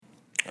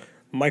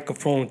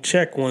Microphone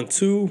check 1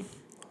 2.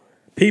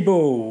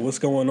 People, what's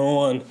going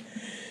on?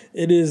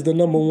 It is the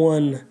number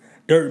one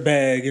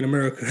dirtbag in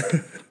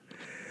America.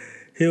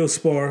 Hill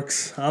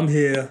Sparks. I'm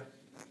here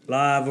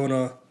live on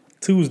a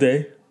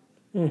Tuesday.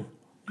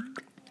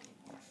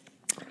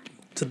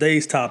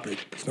 Today's topic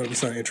is going to be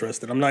something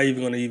interesting. I'm not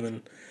even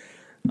going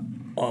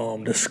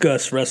to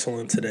discuss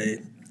wrestling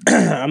today.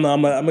 I'm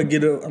gonna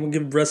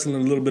give wrestling a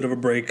little bit of a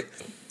break.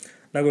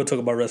 Not gonna talk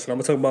about wrestling. I'm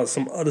gonna talk about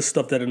some other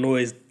stuff that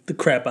annoys the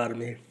crap out of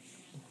me,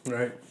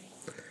 right?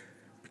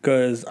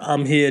 Because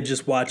I'm here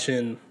just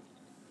watching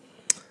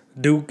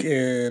Duke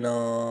and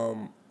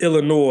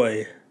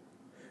Illinois,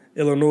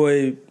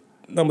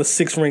 number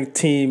 6 ranked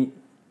team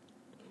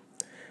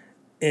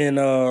in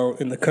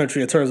the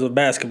country in terms of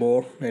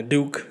basketball, and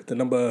Duke, the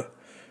number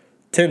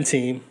 10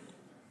 team.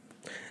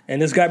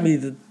 And this got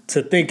me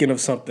to thinking of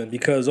something,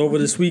 because over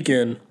this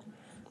weekend,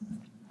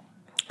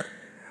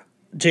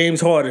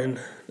 James Harden,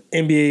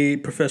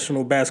 NBA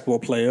professional basketball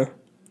player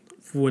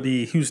for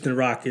the Houston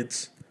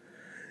Rockets,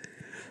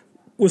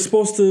 was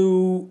supposed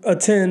to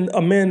attend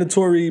a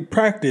mandatory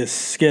practice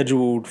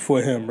scheduled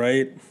for him,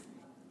 right,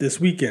 this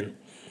weekend.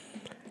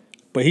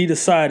 But he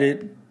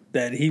decided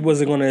that he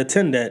wasn't going to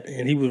attend that,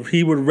 and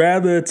he would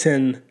rather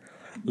attend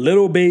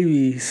Little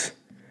Baby's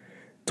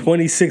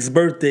 26th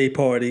birthday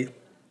party.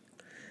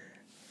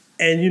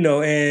 And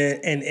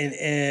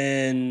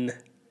and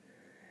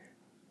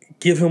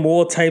give him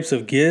all types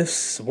of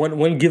gifts.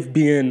 One gift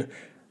being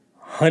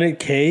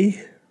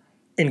 $100K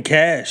in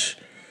cash.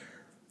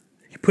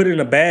 He put it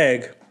in a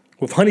bag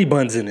with honey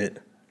buns in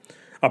it.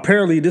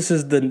 Apparently, this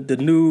is the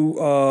new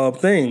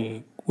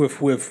thing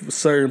with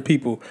certain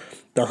people.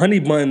 The honey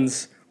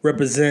buns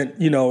represent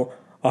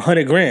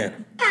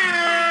 $100,000.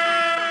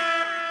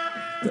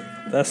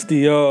 That's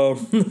the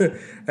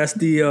that's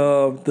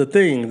the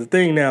thing. The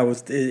thing now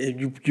is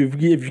if you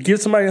give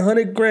somebody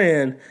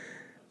 $100,000,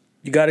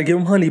 you got to give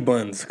them honey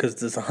buns,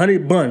 because it's a honey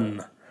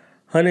bunch.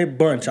 I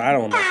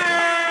don't know.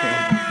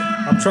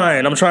 I'm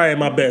trying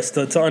my best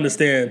to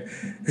understand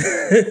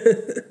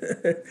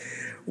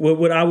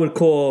what I would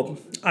call,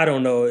 I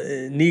don't know,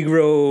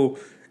 Negro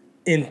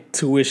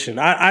intuition.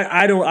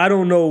 I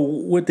don't know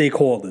what they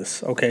call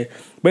this. Okay,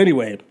 but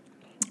anyway,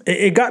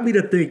 it got me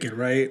to thinking,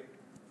 right?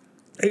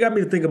 It got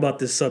me to think about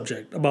this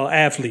subject, about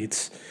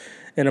athletes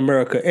in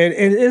America. And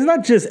it's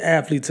not just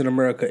athletes in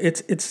America.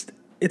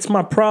 It's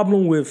my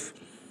problem with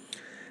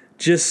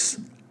just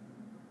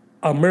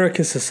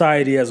American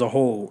society as a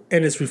whole.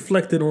 And it's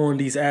reflected on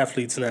these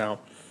athletes now.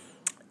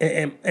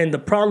 And the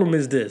problem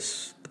is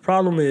this. The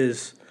problem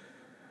is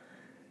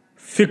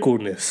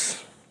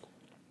fickleness.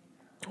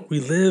 We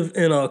live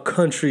in a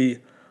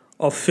country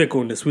of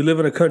fickleness. We live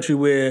in a country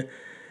where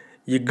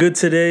you're good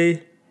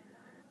today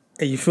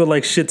and you feel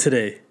like shit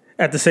today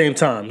at the same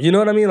time. You know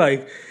what I mean?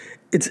 Like,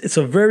 it's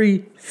a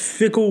very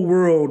fickle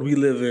world we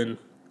live in,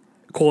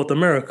 called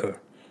America.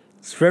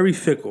 It's very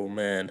fickle,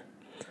 man.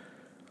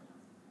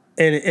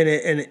 And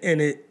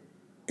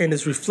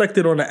it's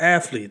reflected on the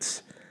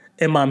athletes.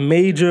 And my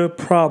major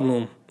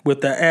problem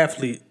with the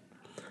athlete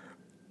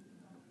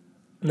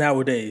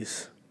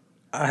nowadays,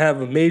 I have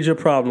a major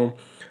problem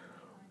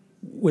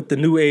with the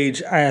new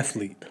age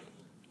athlete.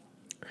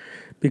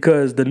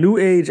 Because the new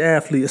age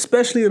athlete,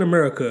 especially in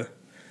America,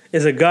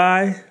 is a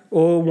guy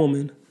or a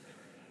woman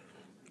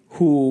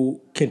who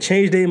can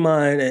change their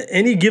mind at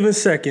any given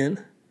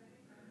second,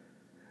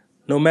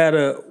 no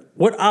matter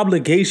what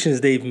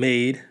obligations they've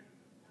made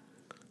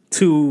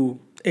to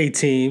a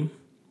team.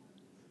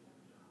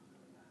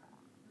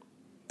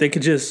 They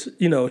could just,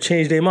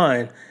 change their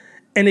mind.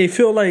 And they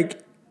feel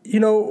like,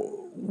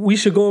 we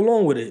should go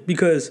along with it,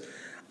 because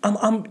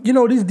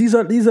these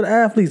are the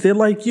athletes. They're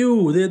like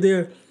you.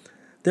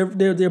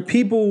 They're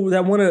people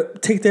that want to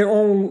take their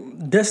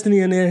own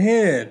destiny in their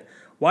hand.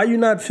 Why are you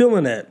not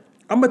feeling that?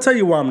 I'm going to tell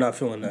you why I'm not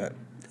feeling that.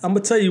 I'm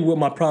going to tell you what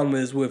my problem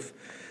is with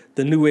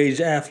the new age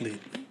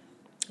athlete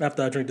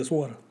after I drink this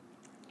water.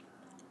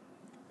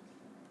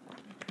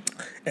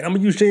 And I'm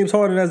going to use James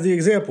Harden as the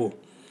example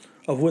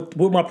of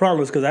what my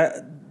problem is,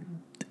 because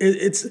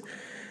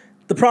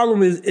the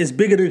problem is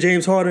bigger than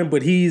James Harden,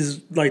 but he's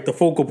like the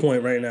focal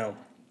point right now.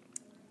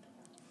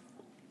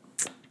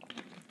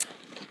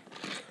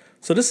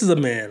 So this is a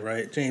man,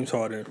 right, James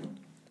Harden,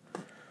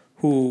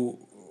 who,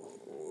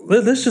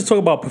 let's just talk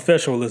about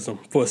professionalism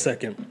for a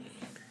second.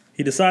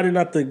 He decided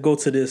not to go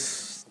to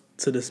this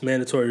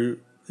mandatory,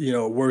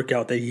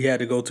 workout that he had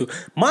to go to.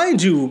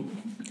 Mind you,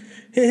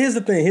 here's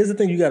the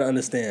thing you got to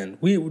understand.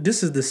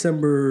 This is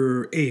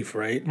December 8th,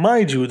 right?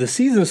 Mind you, the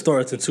season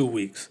starts in 2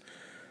 weeks.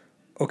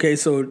 Okay,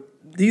 so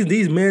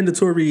these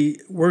mandatory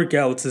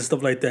workouts and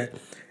stuff like that,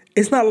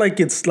 it's not like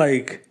it's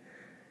like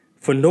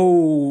for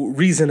no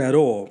reason at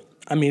all.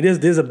 I mean,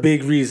 there's a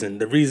big reason.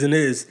 The reason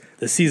is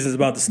the season's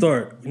about to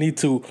start. We need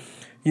to,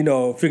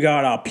 figure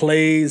out our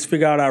plays,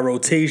 figure out our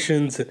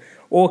rotations,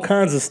 all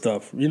kinds of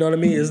stuff. You know what I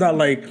mean? It's not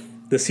like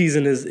the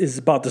season is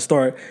about to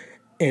start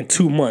in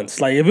 2 months.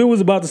 Like, if it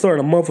was about to start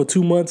in a month or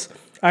 2 months,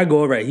 I'd go,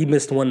 all right, he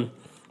missed one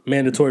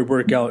mandatory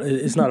workout.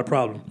 It's not a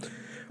problem.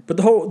 But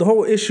the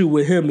whole issue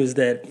with him is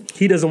that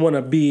he doesn't want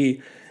to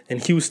be in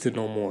Houston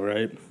no more,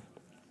 right?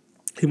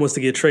 He wants to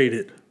get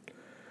traded.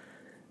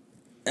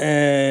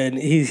 And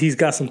he's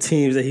got some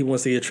teams that he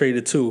wants to get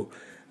traded to.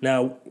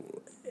 Now,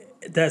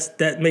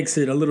 that makes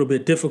it a little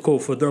bit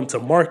difficult for them to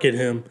market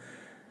him,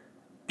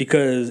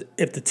 because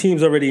if the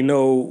teams already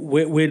know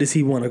where does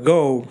he want to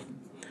go,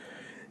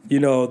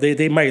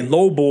 they might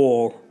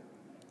lowball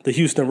the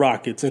Houston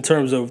Rockets in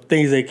terms of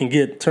things they can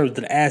get, in terms of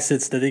the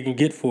assets that they can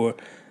get for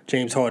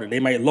James Harden.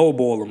 They might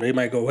lowball him. They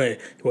might go, hey,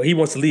 well, he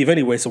wants to leave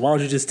anyway, so why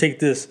don't you just take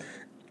this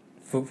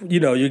for,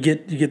 you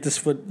get this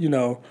for,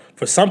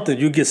 for something.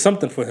 You get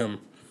something for him.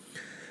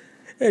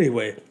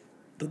 Anyway,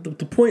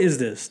 the point is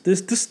this.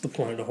 This is the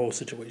point of the whole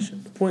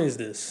situation. The point is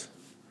this.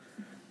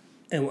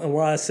 And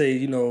why I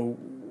say,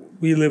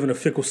 we live in a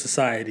fickle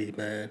society,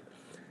 man.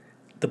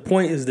 The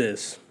point is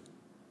this.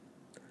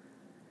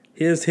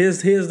 Here's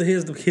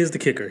the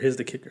kicker. Here's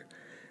the kicker.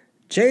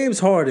 James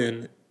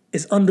Harden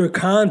is under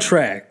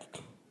contract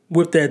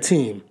with that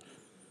team.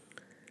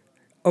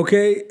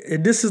 Okay?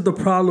 And this is the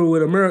problem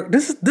with America.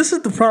 This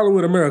is the problem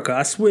with America.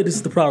 I swear this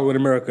is the problem with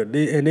America.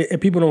 And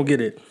people don't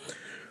get it.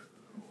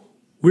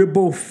 We're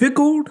both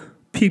fickle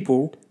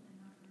people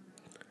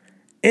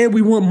and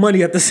we want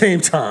money at the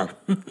same time.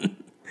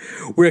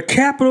 We're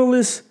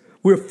capitalists.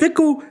 We're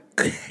fickle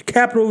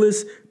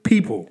capitalist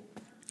people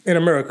in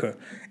America.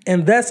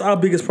 And that's our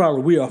biggest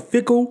problem. We are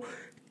fickle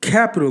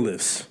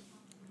capitalists.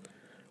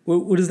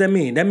 What does that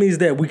mean? That means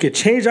that we could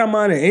change our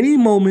mind at any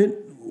moment.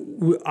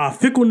 Our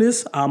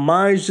fickleness, our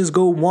minds just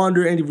go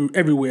wander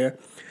everywhere.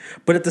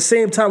 But at the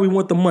same time, we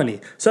want the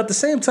money. So at the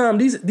same time,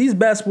 these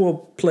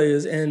basketball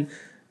players, and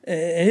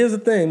here's the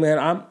thing, man.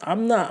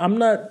 I'm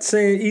not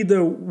saying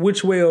either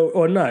which way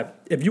or not.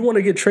 If you want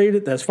to get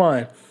traded, that's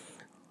fine.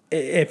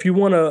 If you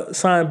want to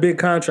sign big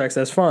contracts,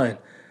 that's fine.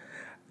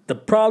 The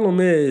problem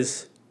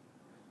is,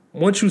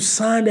 once you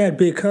sign that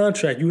big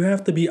contract, you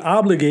have to be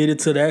obligated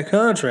to that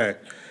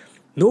contract.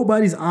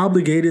 Nobody's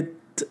obligated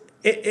to,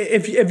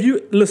 if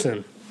you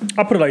listen,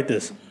 I'll put it like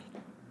this.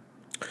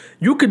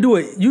 You could do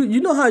it.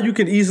 You know how you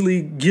can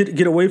easily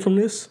get away from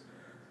this?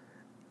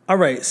 All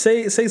right,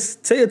 say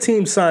a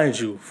team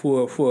signs you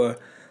for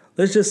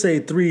let's just say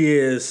 3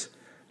 years,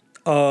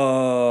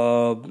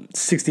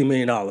 $60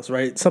 million,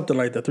 right? Something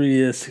like that. 3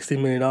 years, $60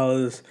 million.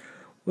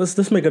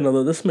 Let's make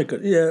another.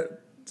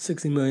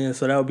 $60 million.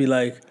 So that'd be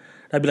like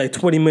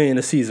 $20 million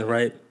a season,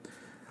 right?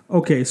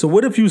 Okay, so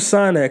what if you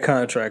sign that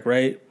contract,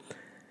 right?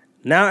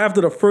 Now after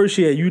the first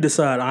year, you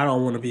decide I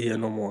don't want to be here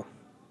no more.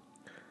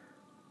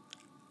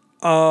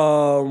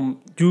 Y'all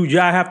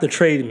have to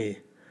trade me.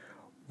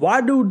 Why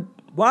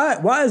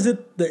is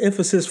it the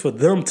emphasis for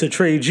them to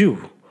trade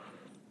you?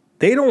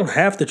 They don't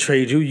have to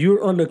trade you.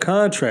 You're under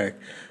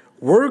contract.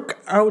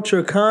 Work out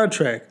your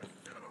contract.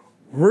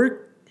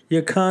 Work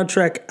your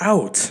contract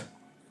out.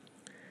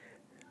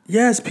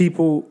 Yes,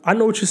 people, I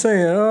know what you're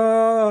saying.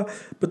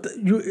 But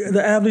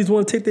the athletes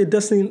want to take their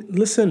destiny.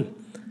 Listen,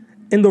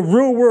 in the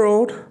real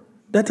world,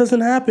 that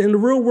doesn't happen. In the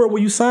real world,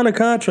 when you sign a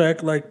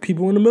contract, like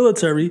people in the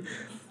military,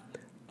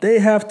 they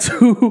have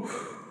to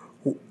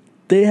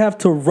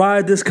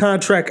ride this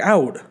contract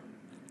out.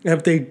 And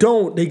if they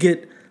don't, they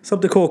get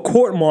something called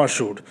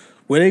court-martialed,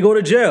 where they go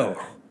to jail.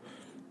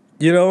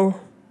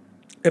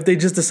 If they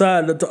just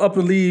decide to up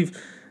and leave,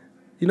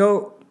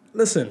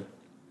 listen.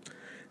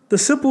 The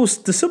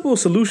simple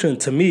solution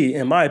to me,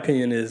 in my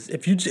opinion, is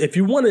if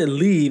you want to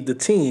leave the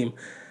team,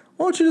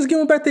 why don't you just give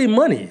them back their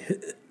money?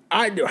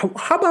 How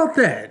about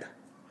that?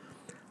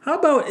 How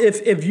about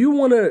if you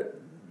want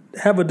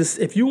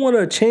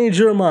to change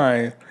your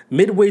mind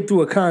midway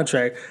through a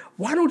contract,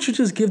 why don't you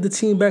just give the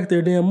team back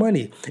their damn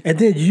money, and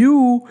then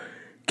you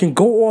can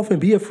go off and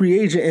be a free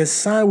agent and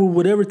sign with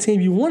whatever team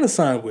you want to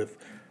sign with,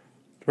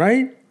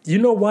 right? You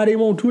know why they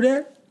won't do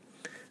that?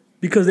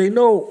 Because they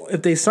know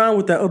if they sign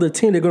with that other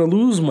team, they're going to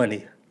lose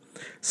money.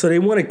 So they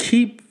want to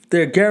keep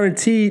their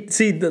guaranteed.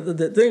 See,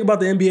 the thing about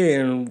the NBA,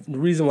 and the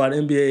reason why the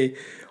NBA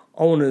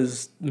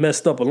owners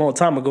messed up a long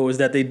time ago, is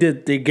that they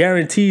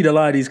guaranteed a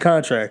lot of these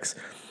contracts.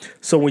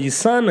 So when you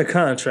sign the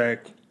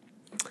contract,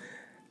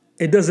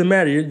 it doesn't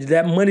matter.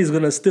 That money is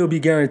going to still be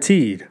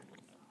guaranteed.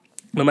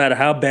 No matter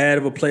how bad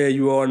of a player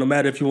you are, no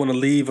matter if you want to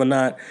leave or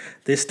not,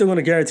 they're still going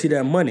to guarantee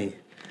that money.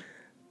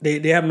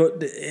 They have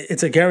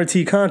it's a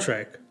guaranteed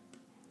contract.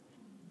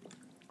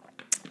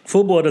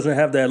 Football doesn't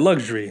have that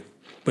luxury,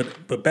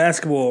 but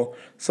basketball,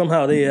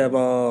 somehow they have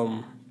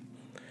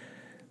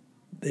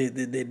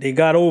they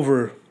got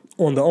over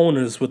on the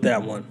owners with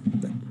that one.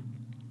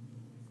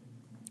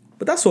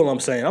 But that's all I'm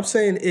saying. I'm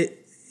saying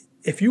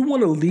if you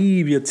want to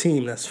leave your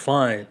team, that's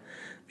fine.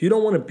 If you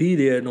don't want to be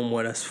there no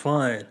more, that's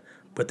fine.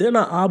 But they're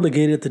not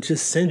obligated to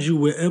just send you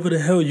wherever the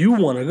hell you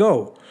want to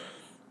go.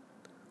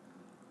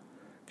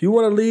 If you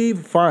want to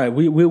leave, fine.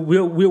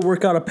 We'll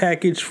work out a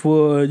package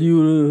for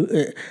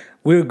you.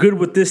 We're good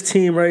with this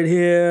team right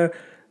here.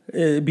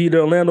 It'd be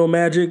the Orlando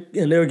Magic,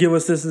 and they'll give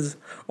us this.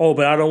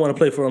 But I don't want to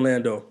play for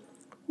Orlando.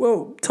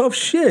 Well, tough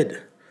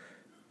shit.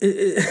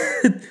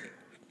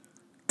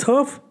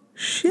 Tough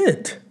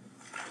shit.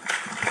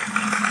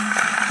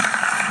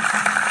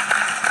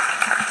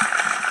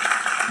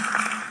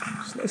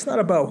 it's not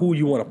about who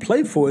you want to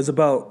play for. It's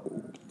about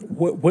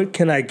what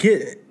can I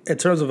get in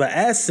terms of an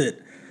asset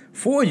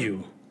for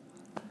you.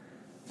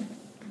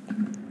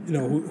 You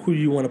know, who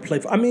you want to play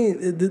for. I mean,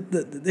 the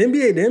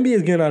NBA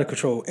is getting out of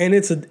control, and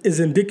it's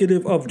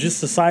indicative of just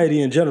society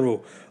in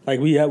general. Like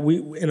we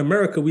in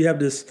America, we have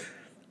this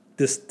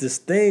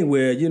thing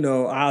where, you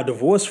know, our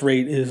divorce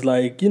rate is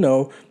like, you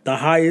know, the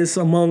highest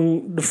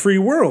among the free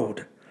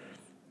world.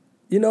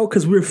 You know,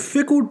 because we're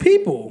fickle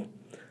people.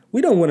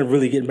 We don't want to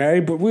really get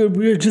married, but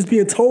we're just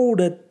being told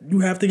that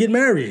you have to get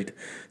married.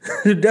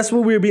 That's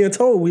what we're being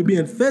told. We're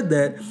being fed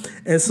that.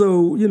 And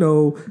so, you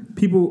know,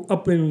 people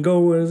up and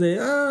go and say,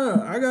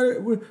 I got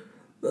it.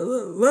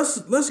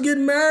 Let's get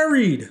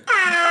married.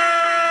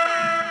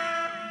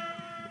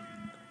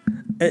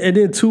 And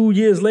then 2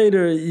 years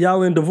later,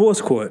 y'all in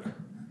divorce court.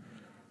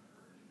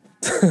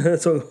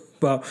 So,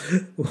 about,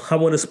 I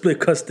want to split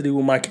custody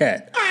with my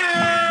cat.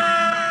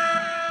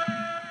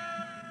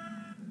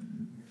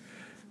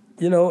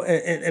 You know,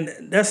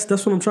 and that's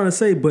what I'm trying to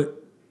say.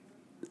 But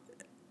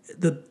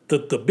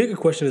the bigger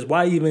question is,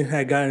 why even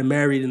had gotten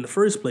married in the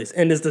first place?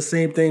 And it's the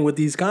same thing with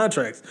these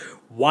contracts.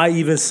 Why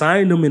even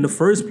sign them in the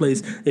first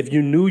place if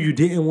you knew you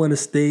didn't want to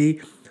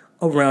stay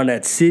around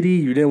that city,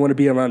 you didn't want to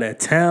be around that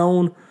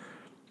town?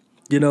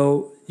 You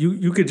know,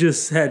 you could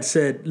just had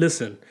said,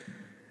 listen,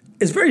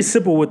 it's very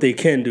simple what they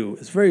can do.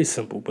 It's very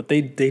simple, but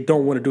they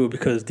don't want to do it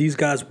because these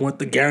guys want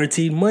the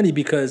guaranteed money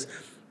because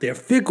they're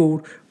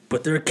fickle,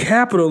 but they're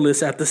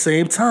capitalists at the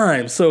same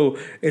time. So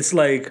it's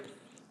like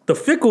the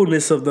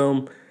fickleness of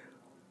them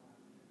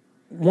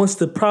wants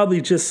to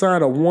probably just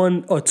sign a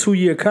 1 or 2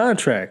 year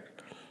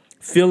contract,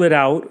 fill it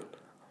out,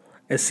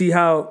 and see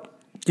how,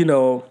 you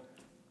know,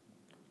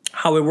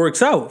 how it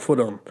works out for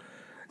them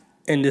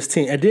and this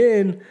team. And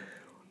then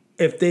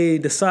if they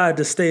decide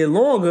to stay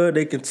longer,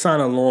 they can sign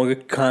a longer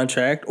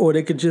contract, or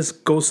they could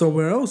just go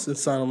somewhere else and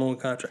sign a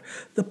longer contract.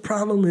 The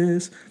problem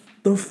is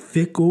the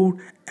fickle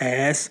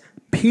ass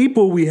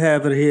people we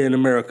have in here in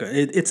America.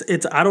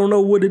 It's I don't know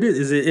what it is.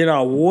 Is it in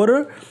our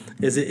water?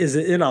 Is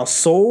it in our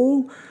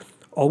soul?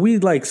 Are we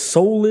like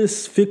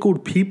soulless, fickle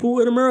people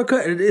in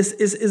America?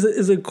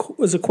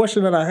 It's a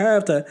question that I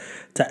have to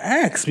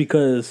ask,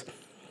 because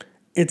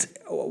it's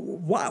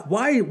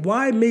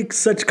why make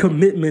such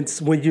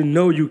commitments when you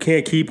know you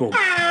can't keep them?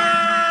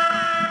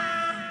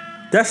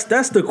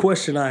 That's the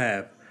question I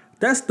have.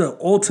 That's the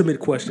ultimate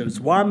question. Is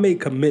why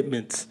make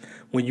commitments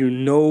when you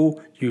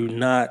know you're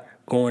not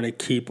going to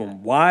keep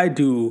them? Why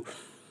do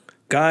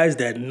guys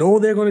that know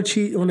they're going to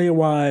cheat on their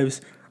wives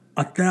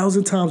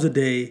 1,000 times a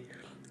day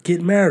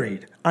get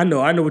married? I know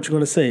what you're going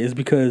to say. It's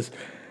because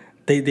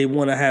they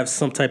want to have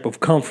some type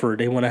of comfort.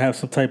 They want to have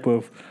some type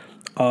of,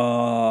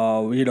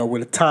 you know,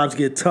 when the times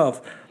get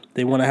tough,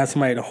 they want to have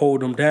somebody to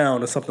hold them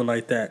down or something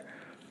like that.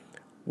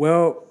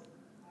 Well,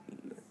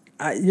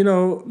 you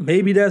know,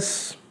 maybe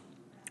that's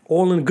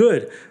all in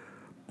good.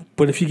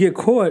 But if you get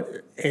caught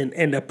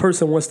and that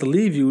person wants to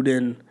leave you,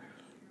 then,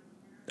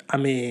 I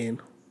mean,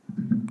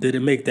 did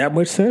it make that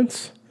much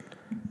sense?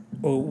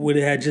 Or would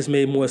it have just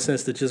made more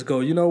sense to just go,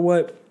 you know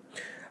what?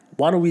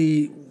 Why don't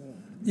we,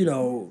 you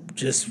know,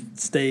 just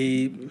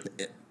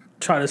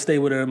try to stay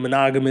with a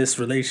monogamous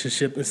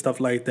relationship and stuff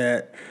like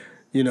that?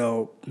 You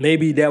know,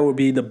 maybe that would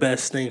be the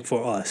best thing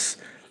for us.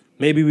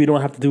 Maybe we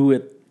don't have to do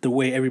it the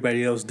way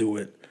everybody else do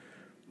it.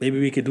 Maybe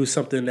we could do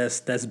something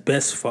that's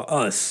best for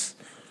us,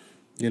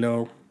 you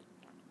know?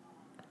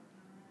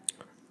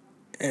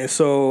 And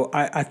so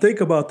I think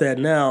about that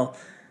now,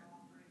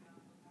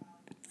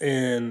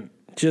 and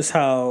just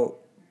how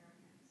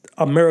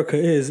America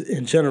is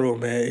in general,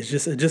 man. It's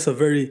just a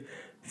very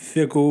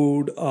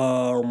fickle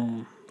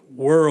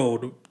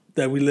world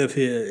that we live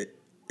here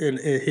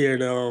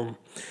in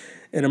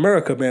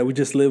America, man. We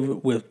just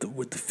live with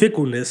the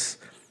fickleness.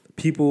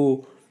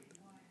 People,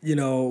 you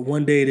know,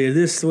 one day they're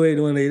this way,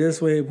 one day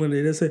this way, one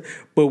day this way.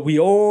 But we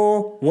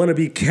all want to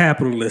be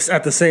capitalists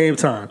at the same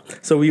time.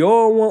 So we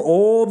all want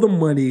all the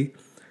money,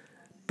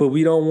 but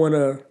we don't want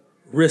to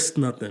risk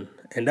nothing.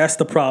 And that's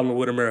the problem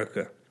with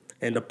America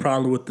and the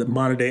problem with the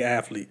modern day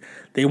athlete.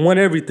 They want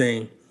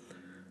everything,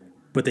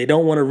 but they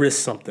don't want to risk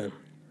something.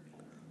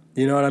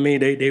 You know what I mean?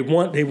 They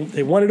want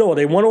it all.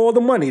 They want all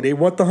the money. They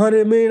want the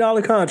 $100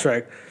 million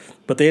contract,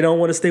 but they don't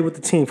want to stay with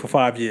the team for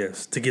 5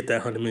 years to get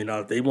that $100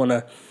 million. They want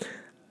to,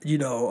 you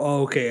know,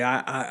 okay,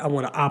 I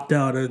want to opt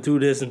out and do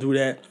this and do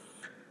that.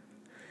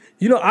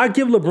 You know, I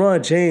give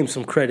LeBron James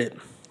some credit,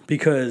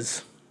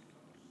 because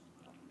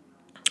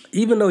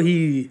even though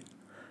he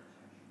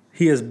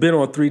has been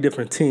on 3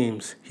 different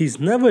teams, he's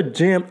never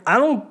jammed. I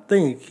don't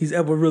think he's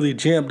ever really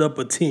jammed up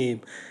a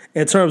team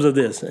in terms of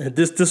this. And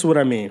this is what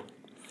I mean.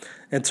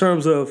 In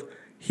terms of,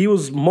 he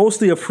was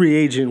mostly a free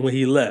agent when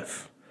he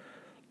left.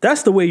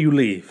 That's the way you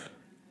leave.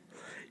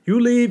 You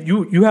leave,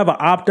 you have an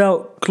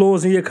opt-out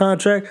clause in your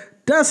contract.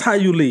 That's how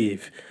you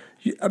leave.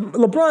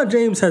 LeBron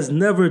James has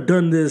never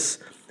done this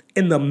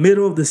in the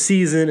middle of the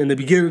season, in the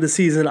beginning of the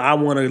season, I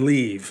want to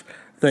leave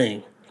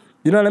thing.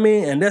 You know what I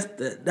mean? And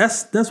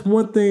that's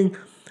one thing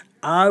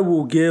I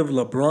will give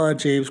LeBron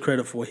James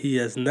credit for he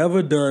has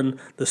never done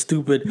the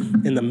stupid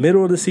in the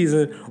middle of the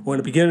season or in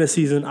the beginning of the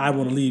season, I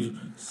want to leave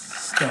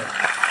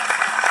stuff.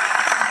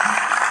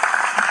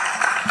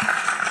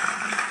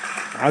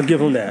 I'll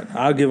give him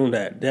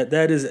that.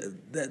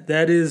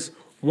 That is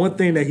one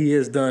thing that he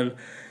has done,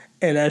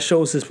 and that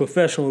shows his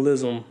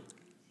professionalism.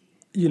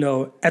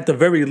 At the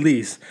very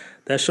least,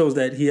 that shows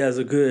that he has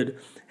a good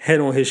head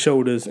on his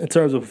shoulders in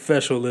terms of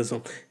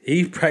professionalism.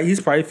 He's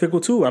probably fickle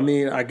too. I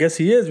mean, I guess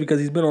he is because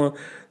he's been on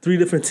 3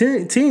 different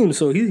teams,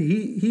 so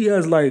he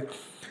has like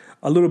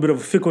a little bit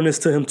of fickleness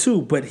to him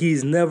too. But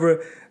he's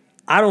never,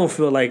 I don't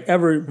feel like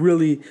ever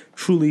really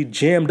truly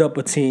jammed up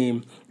a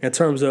team in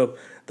terms of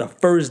the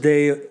first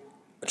day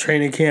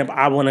training camp.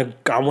 I want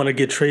to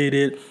get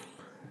traded.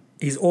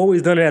 He's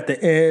always done it at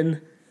the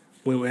end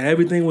when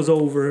everything was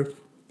over.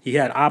 He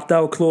had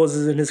opt-out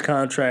clauses in his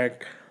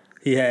contract.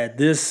 He had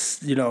this,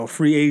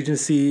 free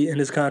agency in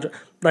his contract.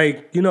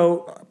 Like,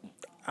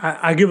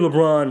 I give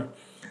LeBron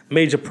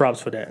major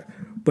props for that.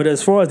 But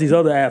as far as these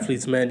other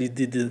athletes, man,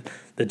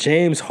 the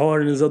James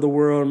Hardens of the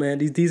world, man,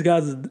 these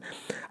guys,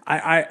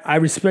 I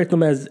respect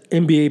them as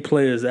NBA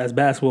players, as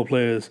basketball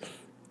players.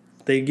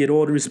 They get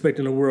all the respect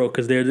in the world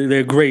because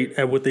they're great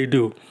at what they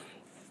do.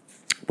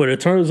 But in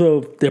terms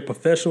of their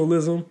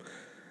professionalism,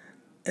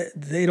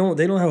 they don't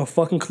have a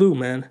fucking clue,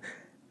 man.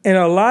 And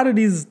a lot of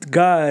these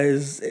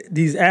guys,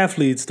 these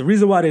athletes, the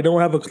reason why they don't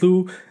have a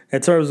clue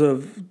in terms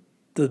of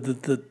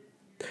the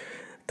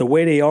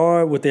way they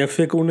are with their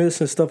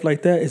fickleness and stuff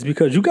like that is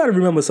because you got to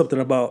remember something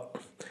about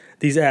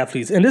these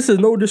athletes. And this is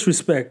no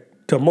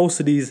disrespect to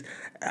most of these,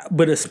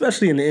 but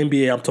especially in the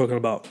NBA I'm talking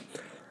about.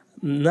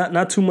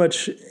 Not too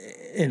much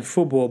in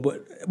football,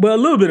 but a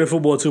little bit in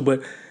football too,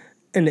 but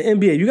in the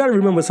NBA, you got to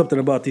remember something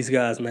about these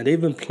guys, man.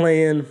 They've been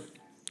playing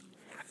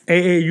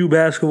AAU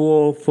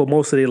basketball for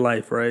most of their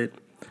life, right?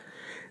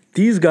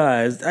 These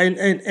guys,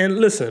 and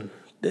listen,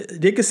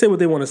 they can say what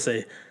they want to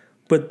say,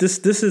 but this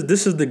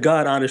is the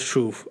God honest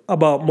truth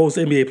about most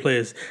NBA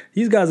players.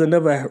 These guys have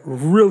never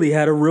really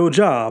had a real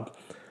job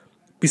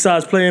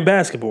besides playing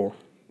basketball.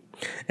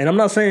 And I'm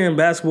not saying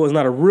basketball is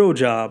not a real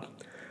job,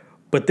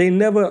 but they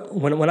never,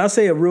 when I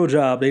say a real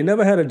job, they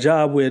never had a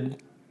job where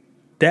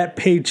that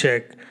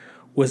paycheck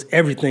was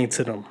everything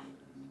to them.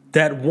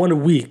 That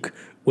 1 week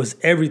was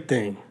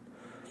everything.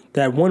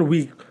 That 1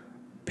 week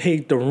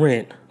paid the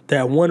rent.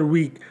 That 1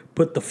 week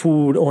put the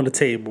food on the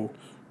table.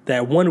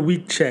 That 1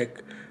 week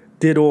check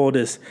did all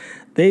this.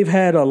 They've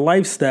had a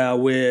lifestyle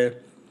where,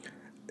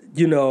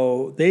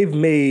 they've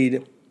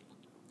made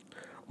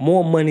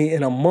more money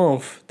in a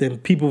month than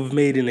people have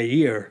made in a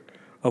year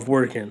of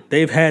working.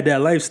 They've had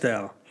that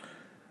lifestyle.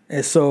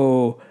 And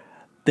so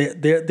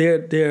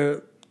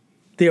their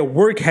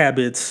work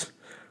habits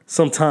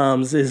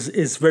sometimes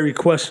is very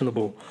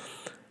questionable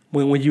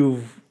when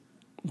you've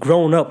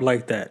grown up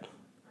like that.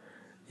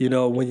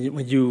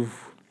 When you've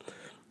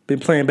been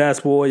playing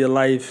basketball all your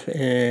life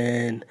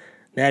and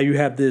now you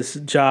have this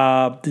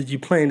job that you're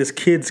playing this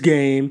kid's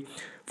game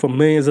for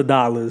millions of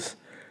dollars.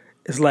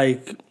 It's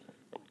like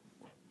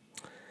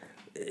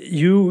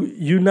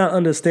you're not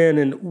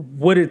understanding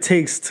what it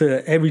takes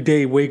to every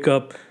day wake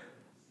up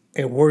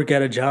and work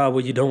at a job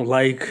where you don't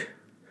like.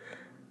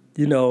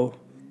 The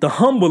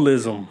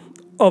humbleism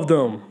of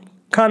them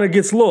kind of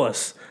gets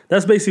lost.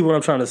 That's basically what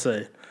I'm trying to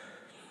say.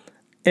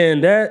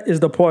 And that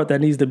is the part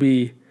that needs to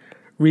be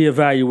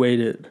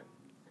reevaluated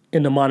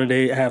in the modern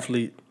day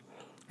athlete.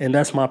 And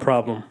that's my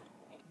problem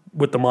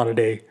with the modern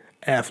day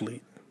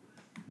athlete.